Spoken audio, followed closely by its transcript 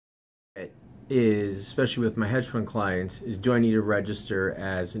is, especially with my hedge fund clients, is do I need to register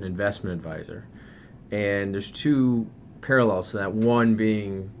as an investment advisor? And there's two parallels to that, one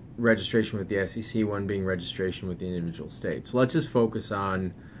being registration with the SEC, one being registration with the individual states. So let's just focus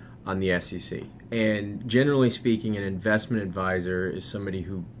on the SEC. And generally speaking, an investment advisor is somebody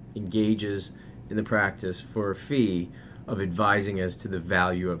who engages in the practice for a fee of advising as to the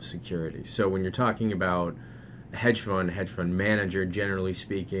value of securities. So when you're talking about a hedge fund manager, generally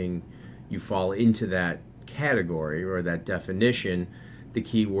speaking, you fall into that category or that definition, the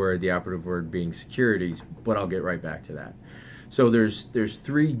key word, the operative word being securities, but I'll get right back to that. So there's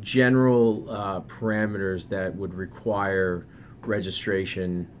three general parameters that would require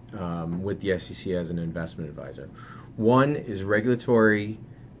registration with the SEC as an investment advisor. One is regulatory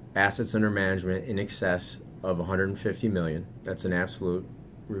assets under management in excess of 150 million. That's an absolute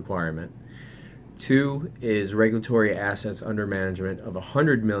requirement. Two is regulatory assets under management of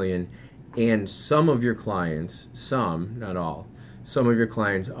 100 million, and some of your clients, some, not all, some of your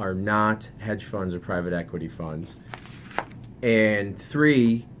clients are not hedge funds or private equity funds. And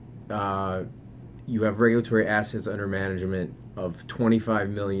three, you have regulatory assets under management of 25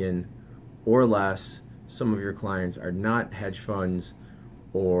 million or less. Some of your clients are not hedge funds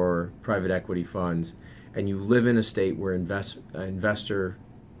or private equity funds, and you live in a state where investor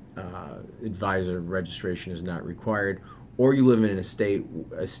advisor registration is not required, or you live in a state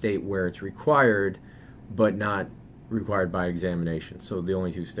where it's required but not required by examination. So the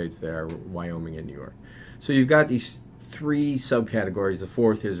only two states there are Wyoming and New York. So you've got these three subcategories. The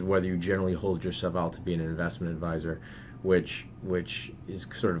fourth is whether you generally hold yourself out to be an investment advisor, which is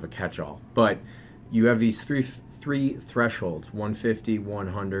sort of a catch-all. But you have these three thresholds: 150,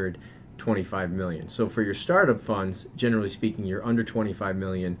 100, 25 million. So for your startup funds, generally speaking, you're under 25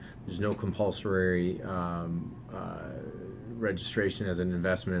 million. There's no compulsory registration as an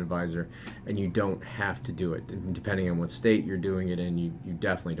investment advisor, and you don't have to do it. And depending on what state you're doing it in, you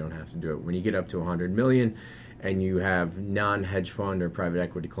definitely don't have to do it. When you get up to 100 million and you have non-hedge fund or private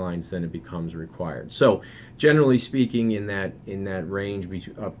equity clients, then it becomes required. So generally speaking, in that range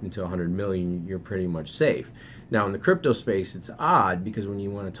up until 100 million, you're pretty much safe. Now in the crypto space, it's odd because when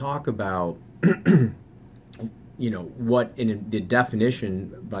you want to talk about what in the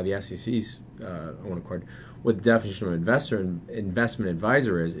definition by the SEC's own accord, what the definition of investment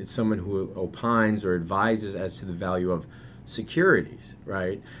advisor is, it's someone who opines or advises as to the value of securities,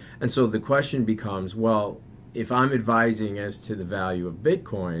 right? And so the question becomes, well, if I'm advising as to the value of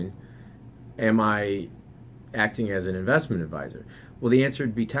Bitcoin, am I acting as an investment advisor? Well, the answer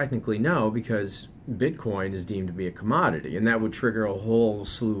would be technically no, because Bitcoin is deemed to be a commodity, and that would trigger a whole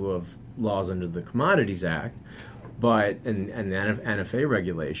slew of laws under the Commodities Act, and the NFA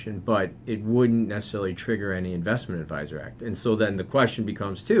regulation, but it wouldn't necessarily trigger any investment advisor act. And so then the question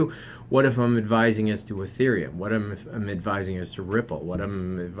becomes too, what if I'm advising as to Ethereum? What if I'm advising as to Ripple? What if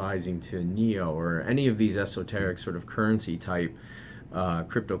I'm advising to Neo or any of these esoteric sort of currency type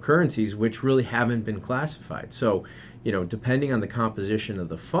cryptocurrencies, which really haven't been classified? So, depending on the composition of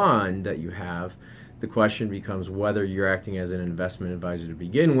the fund that you have, the question becomes whether you're acting as an investment advisor to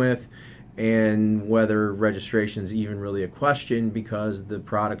begin with, and whether registration is even really a question because the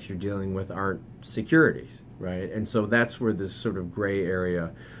products you're dealing with aren't securities, right? And so that's where this sort of gray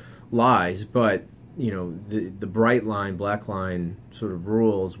area lies. But the bright line, black line sort of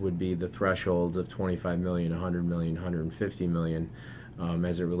rules would be the thresholds of 25 million, 100 million, 150 million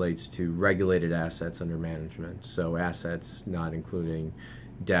as it relates to regulated assets under management. So assets not including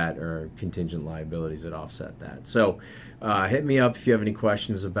debt or contingent liabilities that offset that. So hit me up if you have any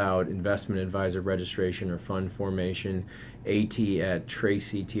questions about investment advisor registration or fund formation. at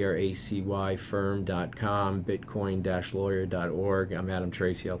Tracy, Tracy firm.com, bitcoin-lawyer.org. I'm Adam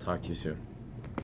Tracy. I'll talk to you soon.